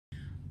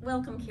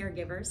Welcome,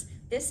 caregivers.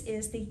 This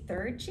is the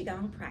third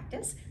Qigong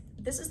practice.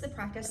 This is the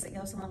practice that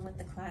goes along with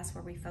the class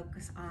where we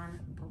focus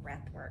on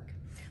breath work.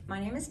 My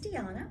name is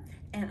Deanna,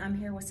 and I'm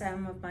here with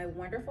some of my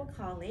wonderful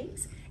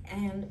colleagues,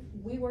 and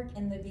we work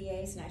in the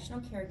VA's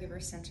National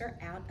Caregiver Center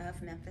out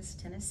of Memphis,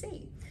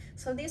 Tennessee.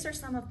 So these are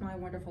some of my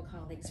wonderful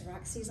colleagues.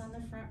 Roxy's on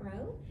the front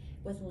row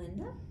with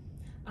Linda.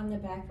 On the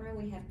back row,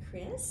 we have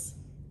Chris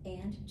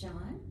and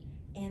John.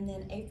 And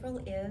then April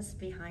is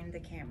behind the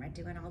camera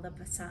doing all the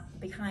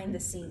behind the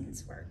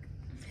scenes work.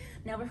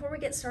 Now, before we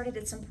get started,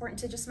 it's important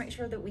to just make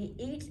sure that we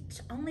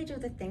only do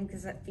the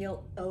things that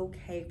feel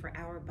okay for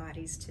our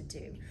bodies to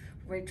do.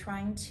 We're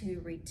trying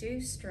to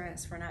reduce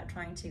stress. We're not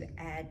trying to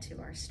add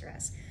to our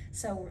stress.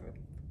 So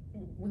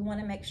we want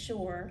to make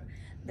sure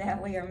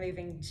that we are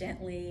moving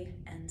gently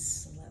and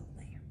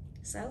slowly.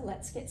 So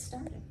let's get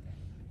started.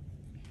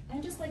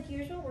 And just like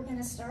usual, we're going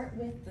to start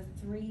with the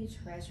three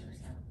treasures: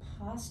 our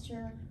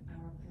posture,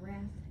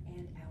 breath,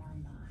 and our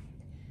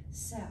mind.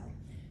 So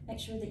make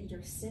sure that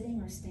you're sitting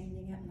or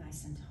standing up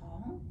nice and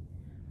tall,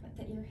 but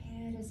that your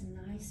head is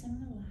nice and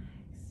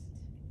relaxed.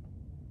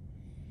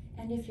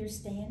 And if you're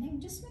standing,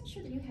 just make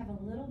sure that you have a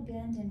little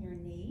bend in your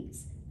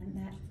knees, and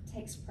that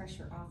takes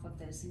pressure off of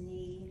those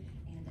knee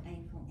and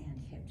ankle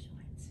and hip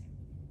joints.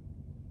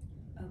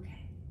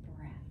 Okay,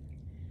 breath.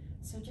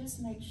 So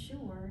just make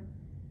sure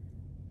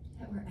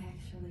that we're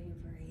actually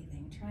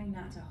breathing, trying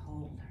not to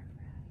hold our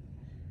breath.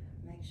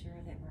 Make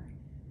sure that we're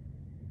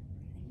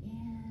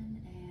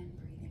in and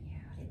breathing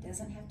out. It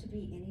doesn't have to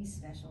be any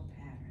special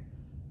pattern.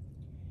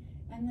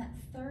 And that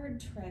third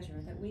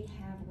treasure that we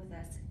have with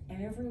us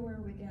everywhere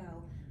we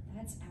go,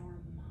 that's our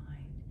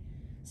mind.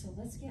 So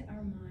let's get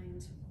our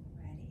minds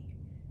ready,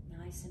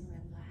 nice and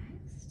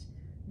relaxed,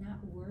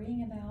 not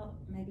worrying about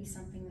maybe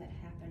something that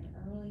happened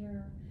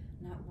earlier,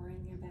 not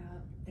worrying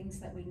about things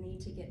that we need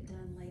to get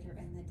done later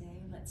in the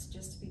day. Let's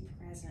just be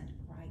present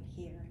right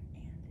here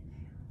and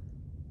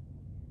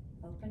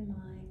now. Open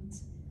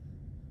minds,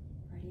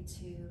 ready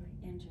to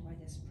enjoy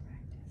this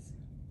practice.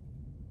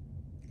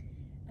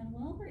 And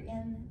while we're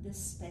in this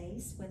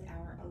space with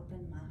our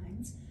open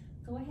minds,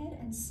 go ahead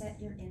and set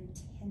your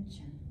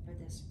intention for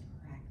this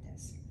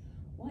practice.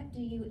 What do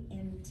you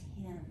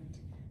intend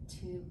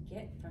to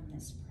get from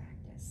this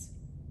practice?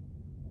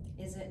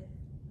 Is it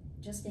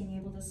just being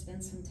able to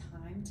spend some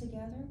time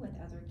together with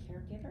other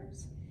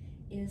caregivers?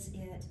 Is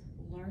it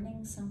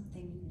learning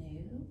something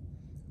new?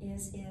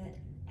 Is it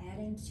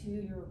adding to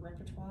your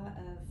repertoire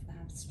of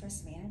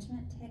stress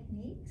management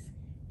techniques?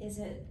 Is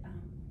it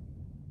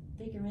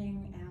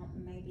figuring out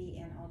maybe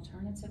an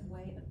alternative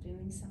way of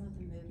doing some of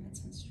the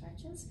movements and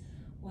stretches?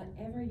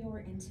 Whatever your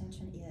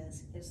intention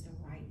is the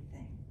right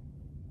thing.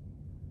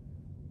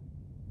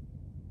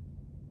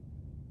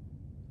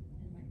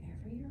 And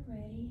whenever you're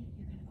ready,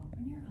 you're going to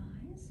open your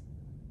eyes.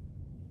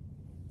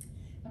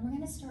 And we're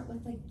going to start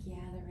with a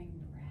gathering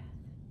breath.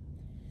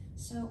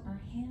 So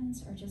our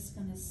hands are just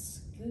going to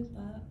scoop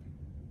up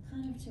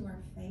kind of to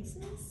our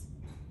faces,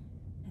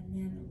 and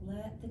then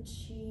let the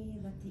chi,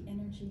 let the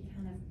energy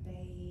kind of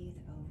bathe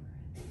over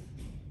it.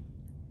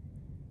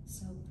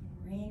 So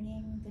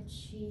bringing the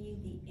chi,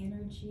 the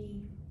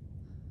energy,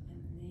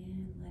 and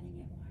then letting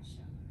it wash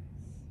over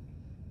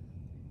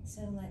us.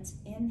 So let's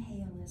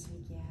inhale as we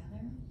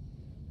gather,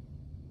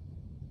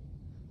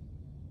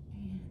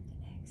 and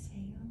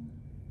exhale.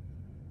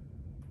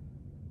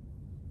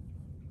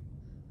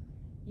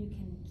 You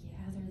can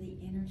gather the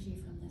energy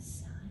from the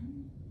sun.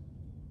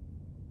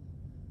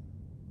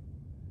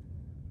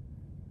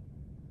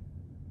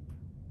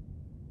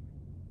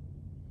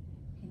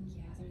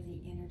 Gather the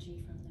energy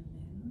from the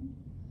moon.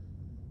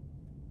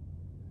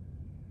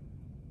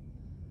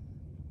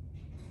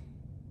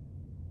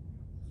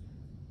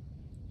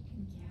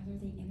 You can gather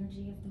the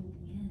energy of the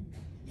wind.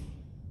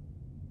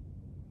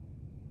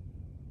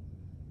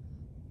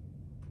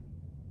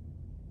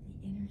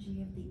 The energy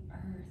of the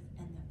earth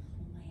and the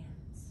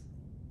plants.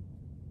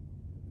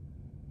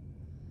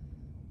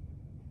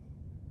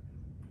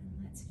 And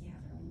let's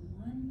gather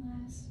one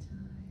last time.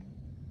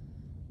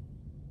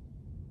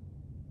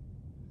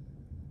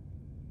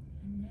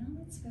 Now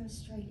let's go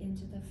straight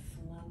into the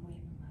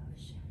flowing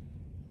motion.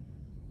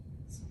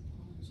 So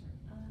palms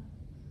are up,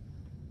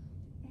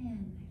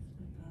 and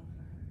they flip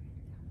over and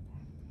come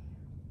back down.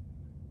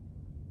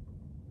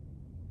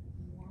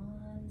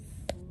 One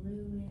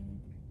fluid,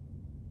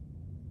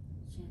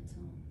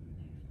 gentle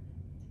movement.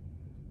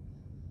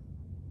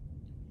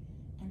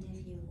 And if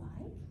you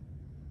like,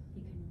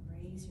 you can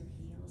raise your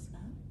heels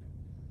up,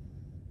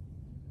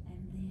 and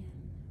then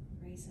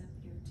raise up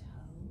your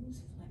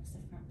toes, flex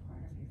the front part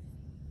of your feet.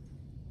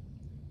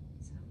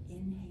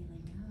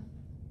 Inhaling up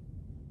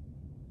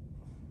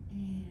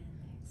and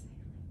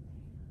exhaling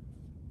down.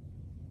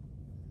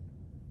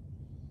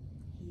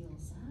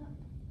 Heels up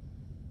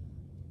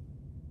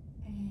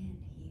and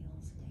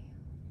heels down.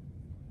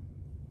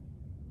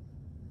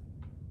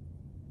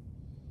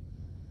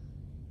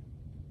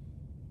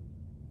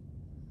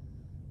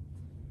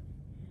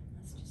 And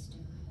let's just do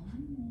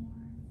one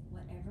more,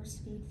 whatever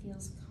speed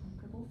feels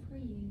comfortable for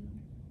you.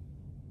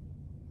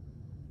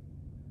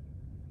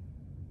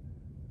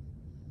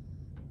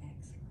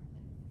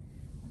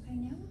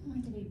 I'm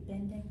going to be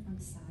bending from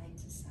side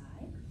to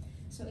side.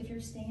 So if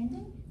you're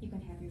standing, you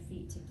can have your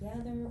feet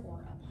together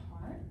or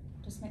apart.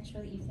 Just make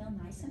sure that you feel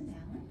nice and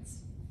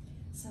balanced.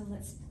 So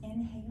let's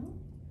inhale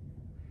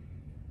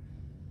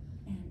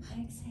and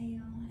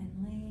exhale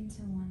and lean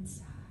to one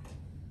side.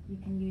 You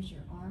can use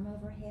your arm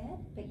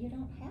overhead, but you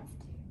don't have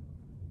to.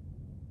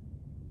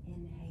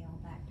 Inhale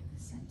back to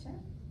the center.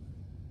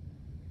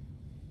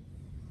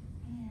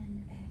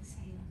 And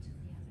exhale to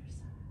the other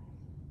side.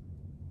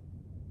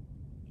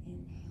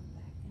 Inhale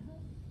back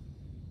up.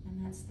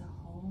 And that's the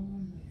whole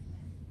movement.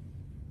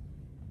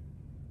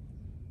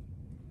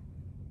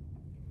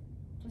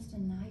 Just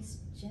a nice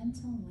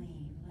gentle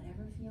lean,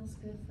 whatever feels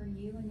good for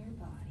you and your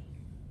body.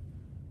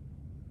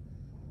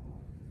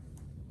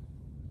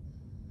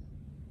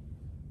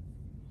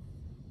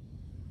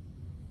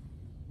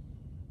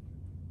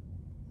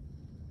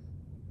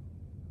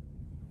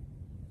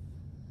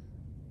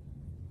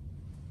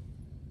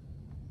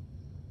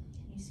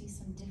 You see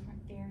some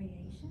different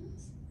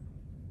variations,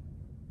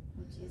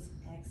 which is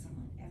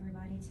excellent.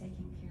 Everybody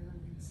taking care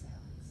of themselves.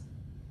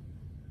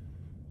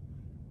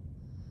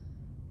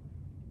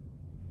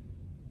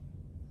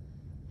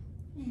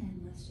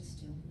 And let's just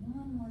do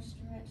one more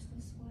stretch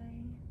this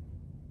way.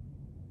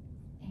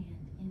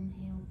 And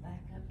inhale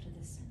back up to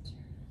the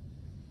center.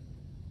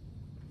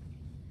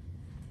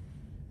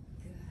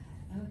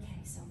 Good.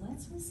 Okay, so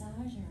let's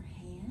massage our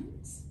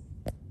hands.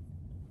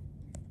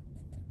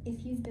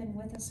 If you've been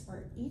with us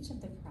for each of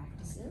the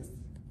practices,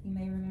 you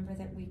may remember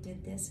that we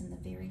did this in the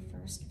very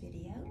first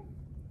video.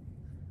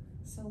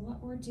 So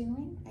what we're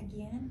doing,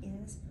 again,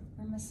 is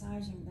we're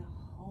massaging the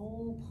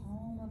whole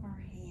palm of our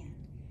hand.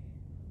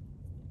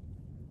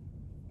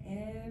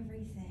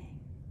 Everything.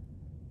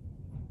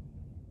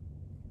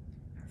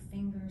 Our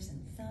fingers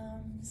and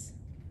thumbs.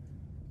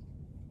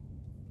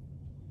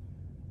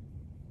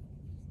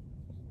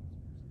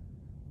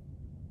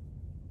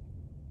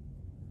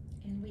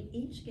 And we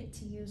each get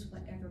to use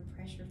whatever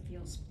pressure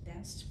feels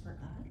best for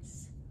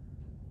us.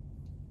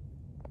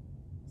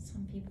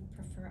 Some people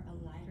prefer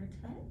a lighter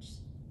touch.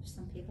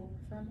 Some people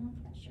prefer more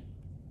pressure.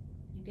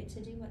 You get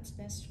to do what's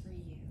best for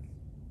you.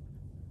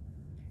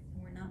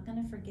 And we're not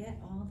going to forget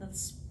all the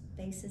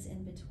spaces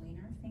in between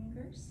our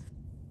fingers.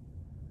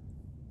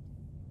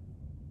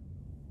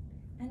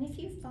 And if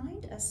you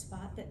find a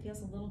spot that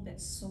feels a little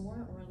bit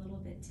sore or a little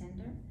bit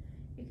tender,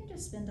 you can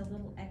just spend a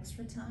little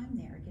extra time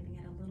there, giving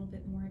it a little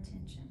bit more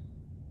attention.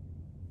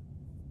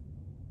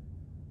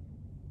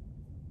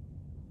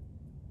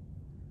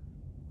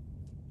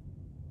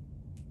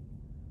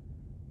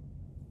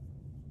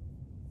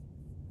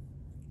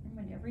 And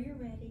whenever you're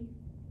ready,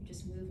 you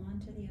just move on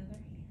to the other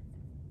hand.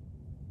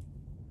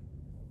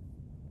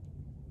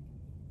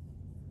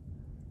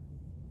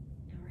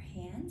 Our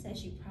hands,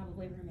 as you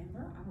probably remember,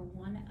 are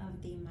one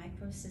of the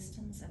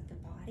microsystems of the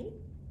body.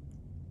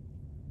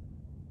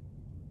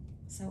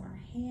 So our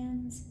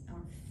hands,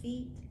 our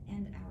feet,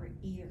 and our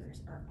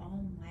ears are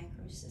all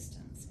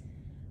microsystems.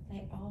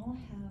 They all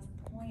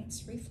have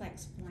points,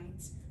 reflex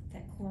points,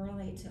 that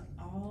correlate to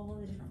all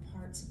the different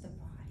parts of the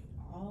body,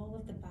 all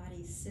of the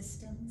body's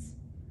systems.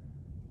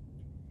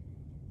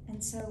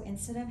 And so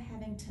instead of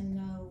having to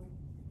know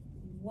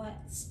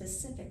what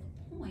specific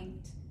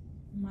point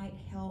might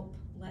help,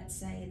 let's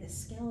say, the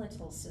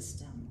skeletal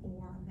system,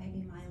 or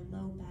maybe my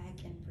low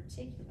back in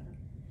particular,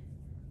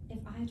 if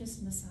I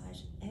just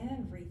massage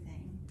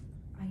everything,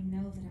 I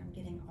know that I'm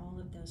getting all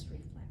of those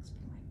reflex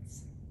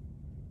points.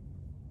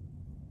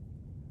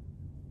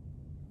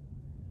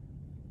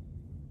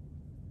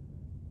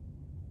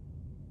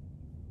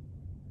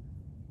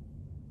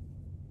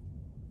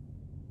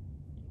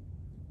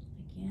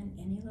 Again,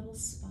 any little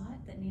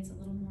spot that needs a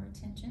little more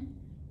attention,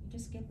 you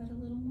just give it a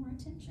little more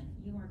attention.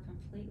 You are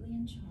completely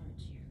in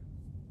charge here.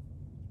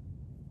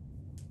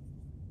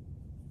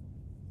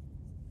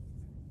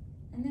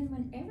 And then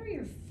whenever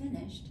you're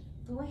finished,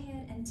 go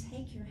ahead and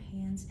take your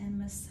hands and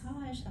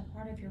massage a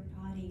part of your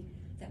body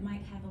that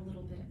might have a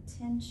little bit of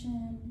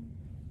tension,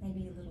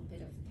 maybe a little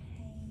bit of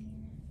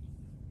pain.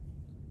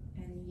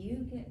 And you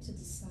get to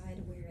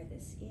decide where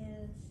this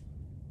is.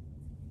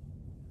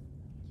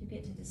 You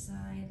get to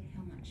decide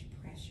how much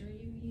pressure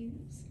you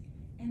use.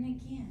 And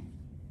again,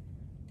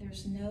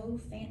 there's no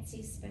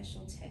fancy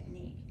special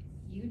technique.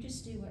 You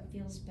just do what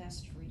feels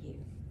best for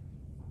you.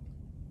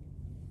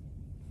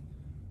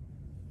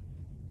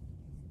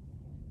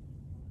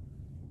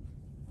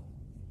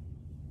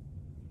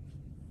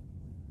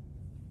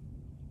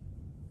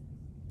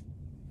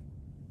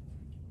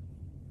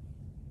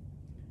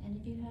 And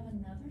if you have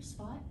another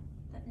spot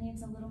that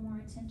needs a little more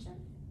attention,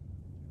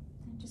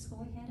 then just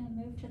go ahead and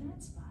move to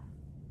that spot.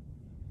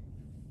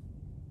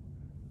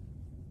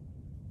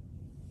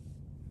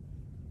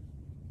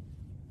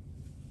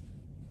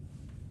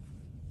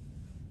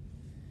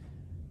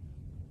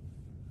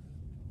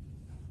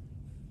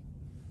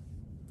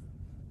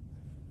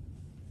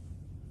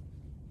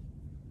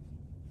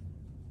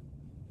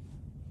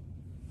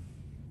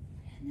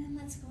 And then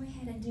let's go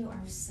ahead and do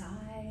our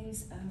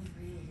sighs of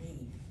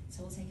relief.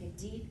 So we'll take a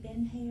deep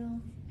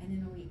inhale, and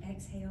then when we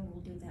exhale,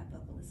 we'll do that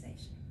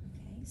vocalization,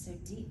 okay? so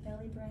deep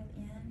belly breath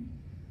in.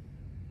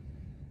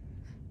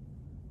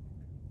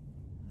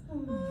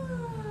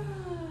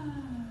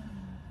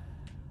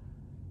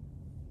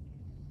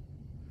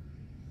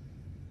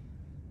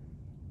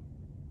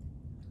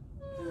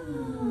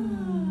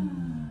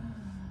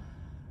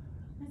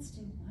 Let's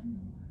do one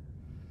more.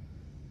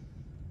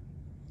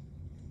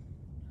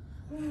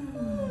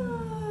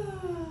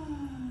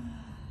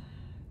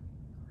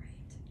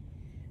 Great.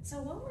 So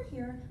while we're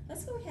here,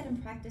 let's go ahead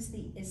and practice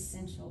the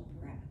essential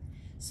breath.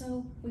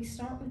 So we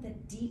start with a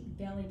deep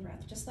belly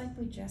breath, just like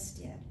we just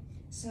did.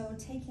 So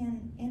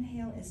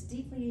inhale as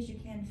deeply as you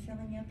can,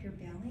 filling up your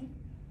belly.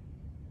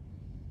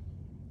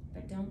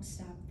 But don't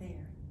stop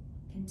there.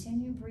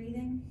 Continue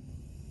breathing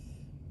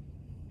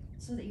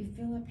so that you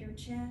fill up your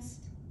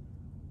chest.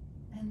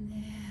 And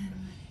then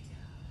let it go.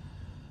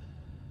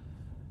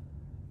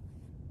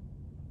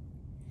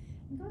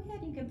 And go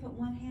ahead, you can put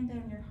one hand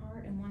on your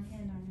heart and one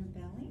hand on your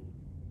belly.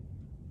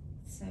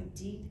 So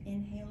deep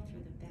inhale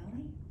through the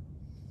belly.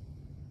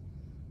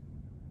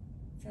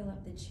 Fill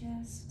up the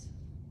chest.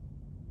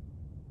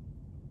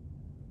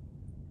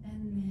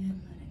 And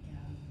then let it go.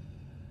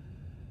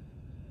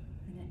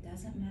 And it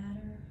doesn't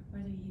matter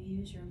whether you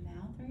use your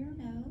mouth or your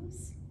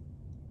nose.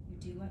 You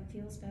do what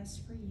feels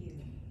best for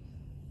you.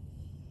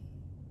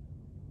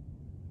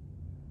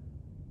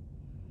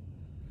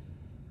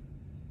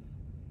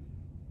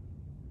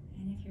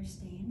 And if you're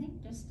standing,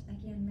 just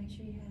again make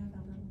sure you have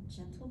a little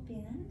gentle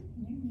bend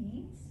in your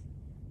knees.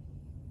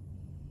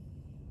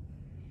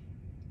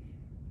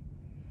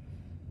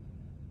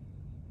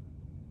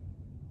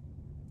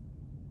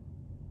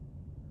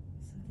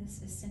 So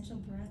this essential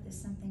breath is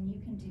something you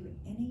can do at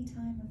any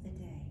time of the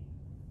day.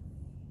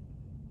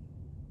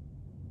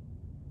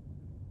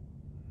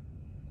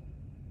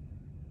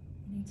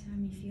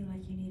 Anytime you feel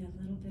like you need a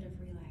little bit of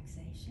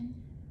relaxation,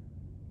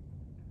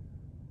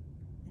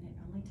 and it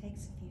only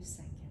takes a few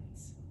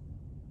seconds.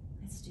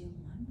 Let's do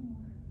one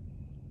more.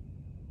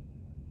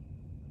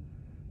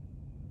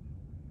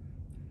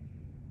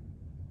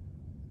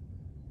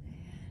 And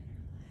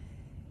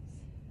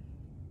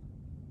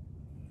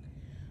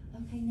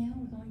relax. Okay, now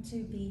we're going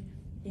to be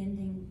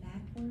bending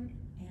backward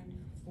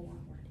and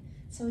forward.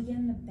 So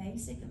again, the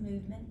basic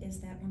movement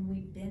is that when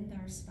we bend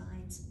our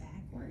spines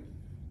backward,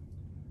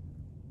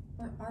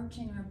 we're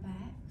arching our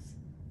backs,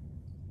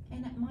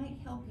 and it might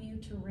help you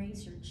to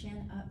raise your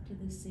chin up to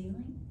the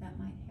ceiling. That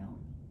might help.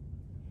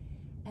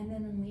 And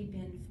then when we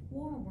bend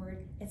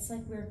forward, it's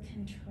like we're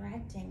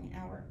contracting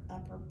our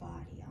upper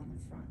body on the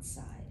front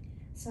side.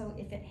 So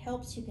if it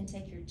helps, you can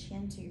take your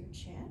chin to your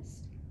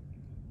chest,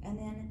 and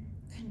then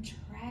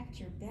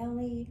contract your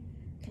belly,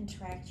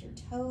 contract your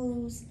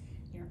toes,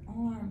 your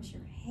arms,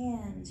 your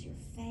hands, your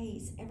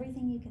face,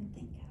 everything you can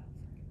think of.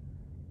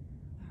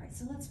 All right,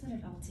 so let's put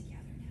it all together.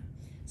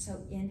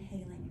 So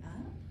inhaling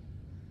up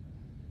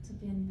to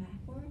bend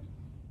backward,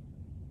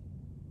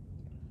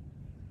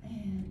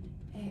 and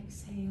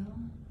exhale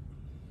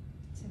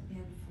to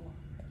bend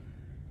forward.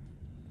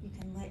 You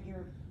can let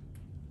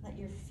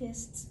your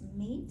fists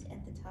meet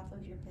at the top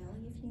of your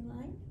belly if you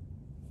like.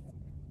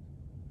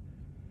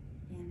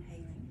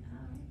 Inhaling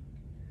up.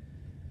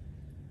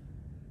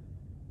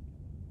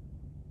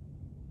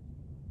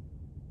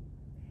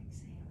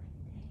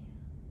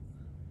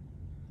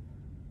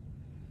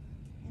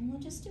 And we'll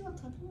just do a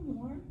couple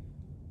more.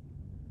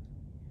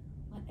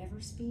 Whatever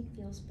speed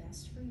feels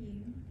best for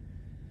you.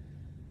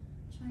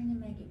 Trying to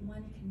make it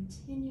one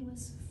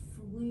continuous,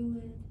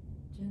 fluid,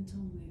 gentle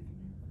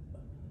movement.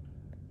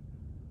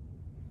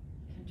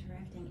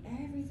 Contracting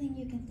everything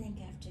you can think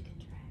of to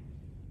contract.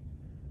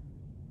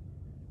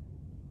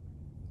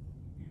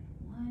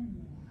 And one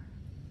more.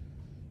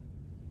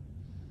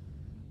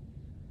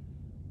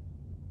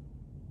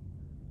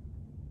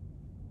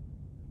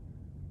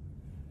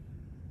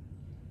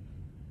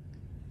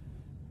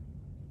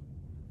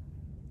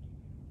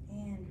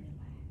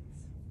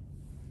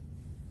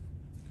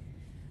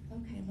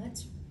 Okay,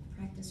 let's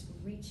practice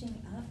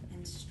reaching up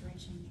and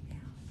stretching out.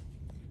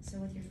 So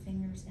with your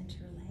fingers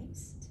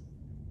interlaced,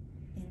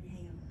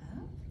 inhale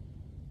up,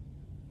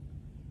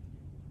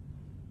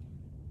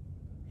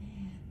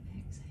 and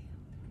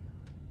exhale down.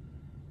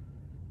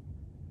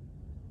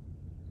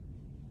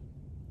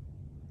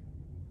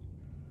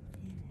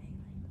 Inhaling up, and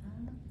exhaling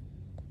down.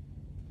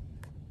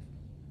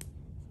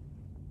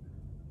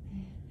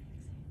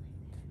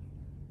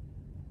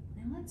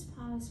 Now let's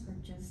pause for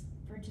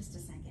just a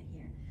second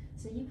here.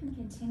 So you can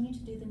continue to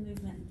do the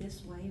movement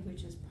this way,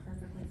 which is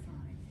perfectly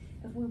fine.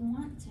 If we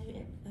want to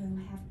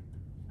have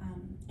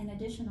an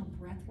additional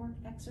breathwork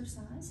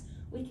exercise,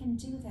 we can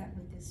do that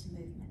with this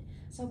movement.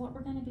 So what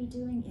we're going to be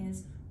doing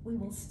is we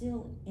will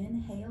still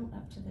inhale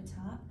up to the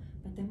top,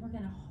 but then we're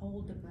going to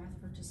hold the breath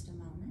for just a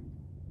moment.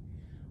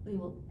 We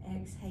will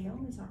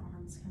exhale as our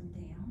arms come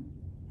down,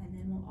 and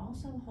then we'll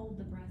also hold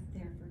the breath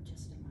there for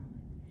just a moment.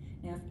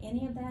 Now, if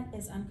any of that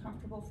is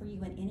uncomfortable for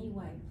you in any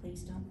way,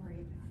 please don't worry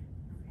about it.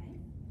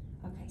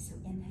 Okay, so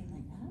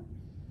inhaling up,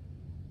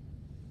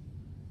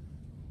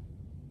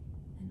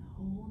 and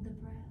hold the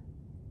breath,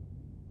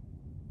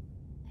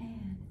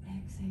 and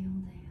exhale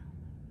down.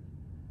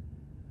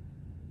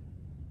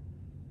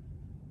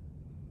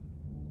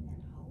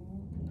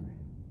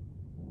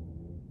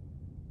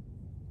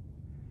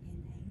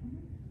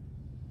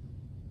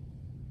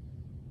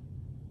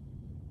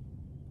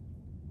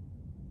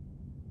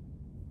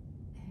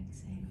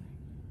 Exhaling.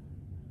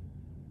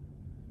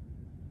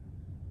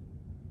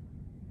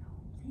 And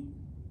holding.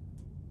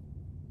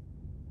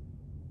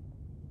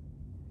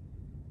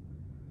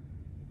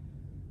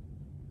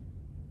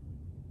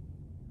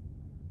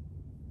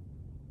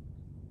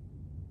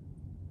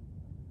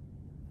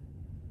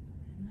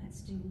 And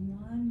let's do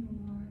one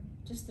more,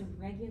 just the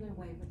regular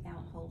way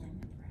without holding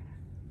the breath.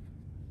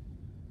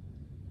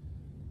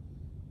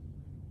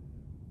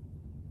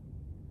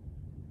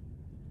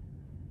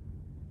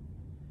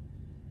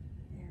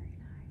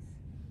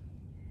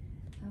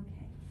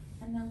 Okay,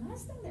 and the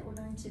last thing that we're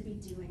going to be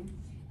doing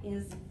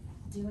is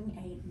doing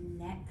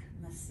a neck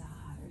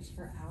massage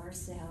for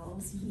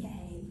ourselves.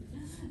 Yay!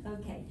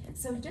 Okay,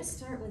 so just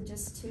start with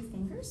just 2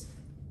 fingers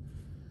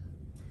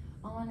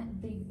on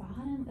the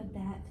bottom of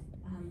that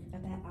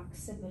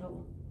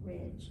occipital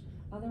ridge,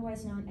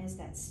 otherwise known as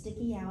that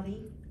sticky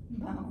outy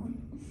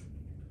bone,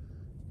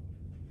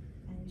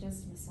 and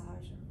just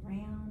massage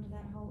around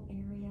that whole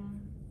area,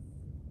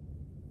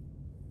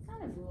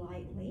 kind of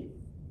lightly.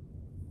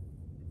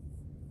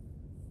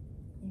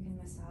 You can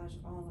massage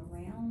all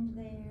around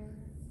there.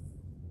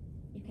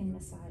 You can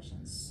massage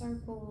in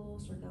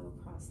circles or go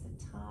across the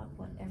top,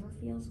 whatever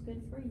feels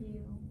good for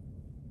you.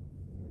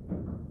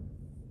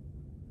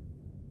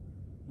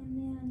 And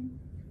then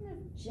kind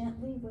of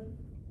gently with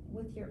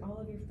all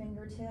of your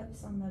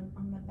fingertips on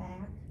the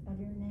back of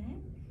your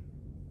neck,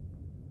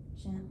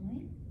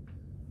 gently.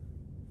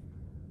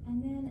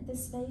 And then the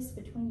space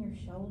between your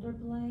shoulder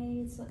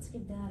blades, let's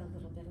give that a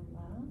little bit of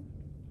love.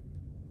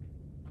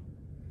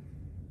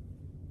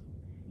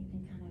 You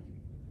can kind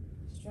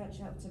of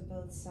stretch out to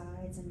both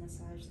sides and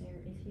massage there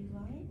if you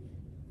like.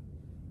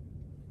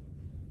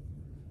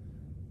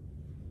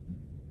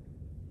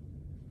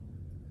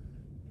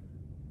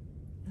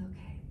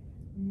 Okay,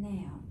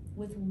 now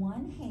with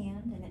one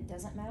hand, and it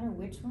doesn't matter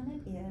which one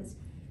it is,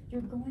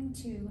 you're going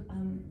to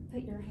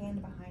put your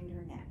hand behind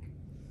your neck.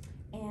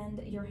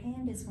 And your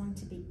hand is going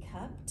to be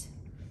cupped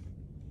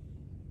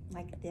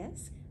like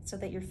this, so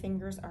that your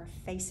fingers are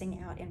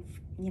facing out in,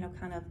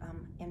 kind of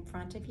in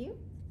front of you.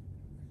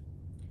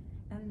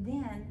 And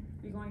then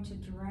you're going to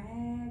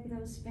drag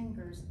those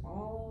fingers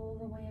all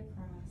the way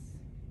across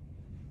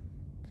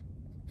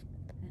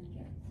and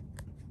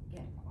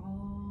get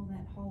all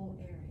that whole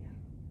area.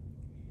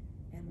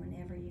 And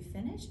whenever you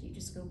finish, you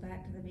just go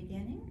back to the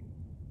beginning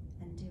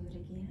and do it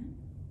again.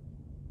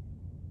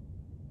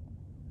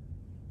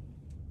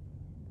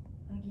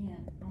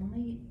 Again,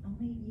 only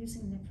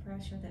using the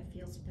pressure that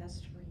feels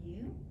best for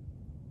you.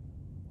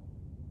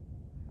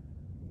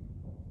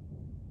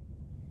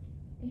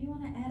 If you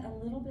want to add a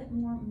little bit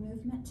more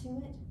movement to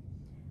it,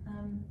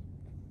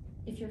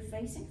 if you're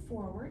facing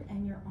forward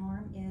and your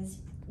arm is,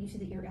 you see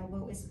that your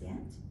elbow is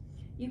bent,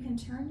 you can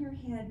turn your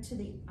head to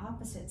the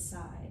opposite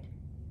side.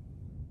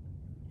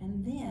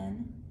 And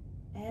then,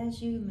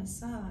 as you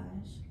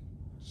massage,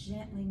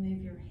 gently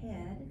move your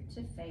head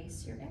to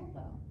face your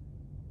elbow.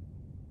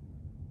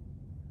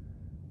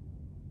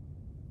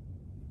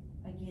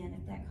 Again,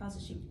 if that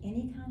causes you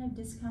any kind of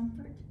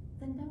discomfort,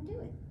 then don't do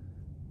it.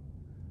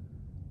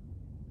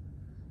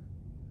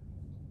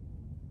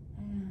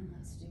 And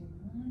let's do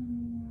one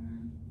more.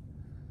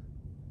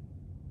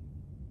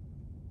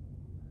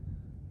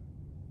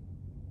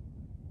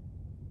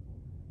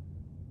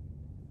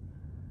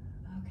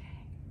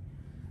 Okay,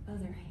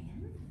 other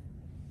hand.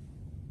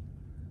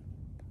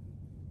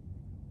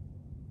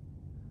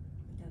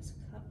 With those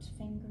cupped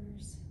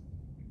fingers.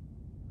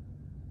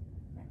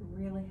 That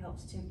really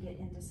helps to get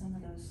into some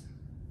of those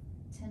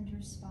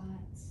tender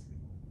spots.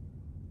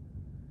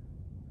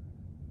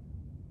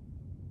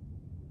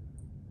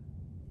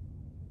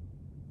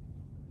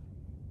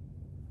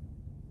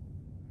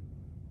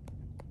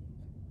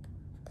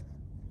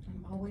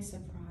 I'm always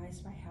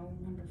surprised by how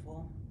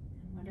wonderful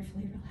and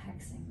wonderfully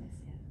relaxing this is.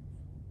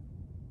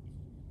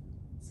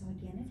 So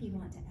again, if you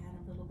want to add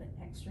a little bit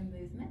extra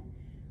movement,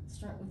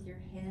 start with your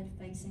head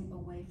facing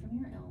away from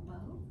your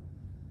elbow.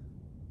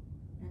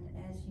 And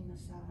as you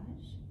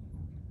massage,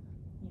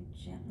 you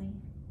gently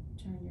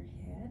turn your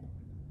head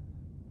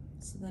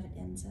so that it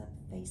ends up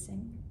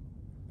facing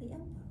the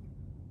elbow.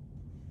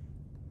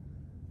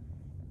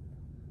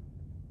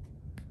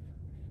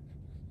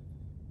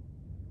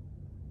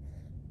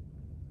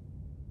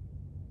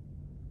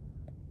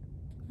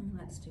 And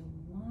let's do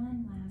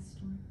one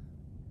last one.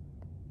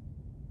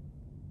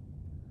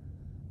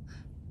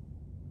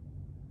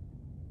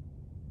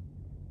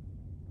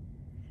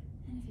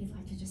 And if you'd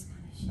like to just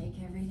kind of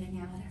shake everything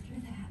out after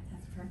that,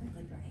 that's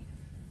perfectly great.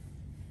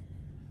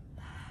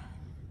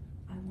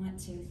 I want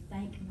to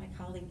thank my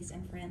colleagues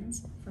and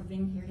friends for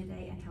being here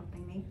today and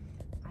helping me.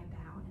 I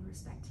bow in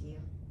respect to you.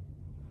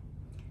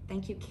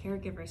 Thank you,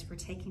 caregivers, for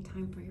taking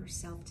time for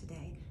yourself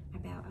today. I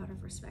bow out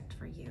of respect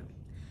for you.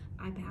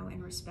 I bow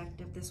in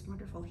respect of this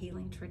wonderful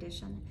healing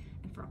tradition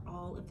and for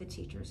all of the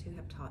teachers who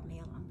have taught me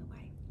along the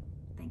way.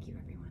 Thank you,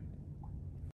 everyone.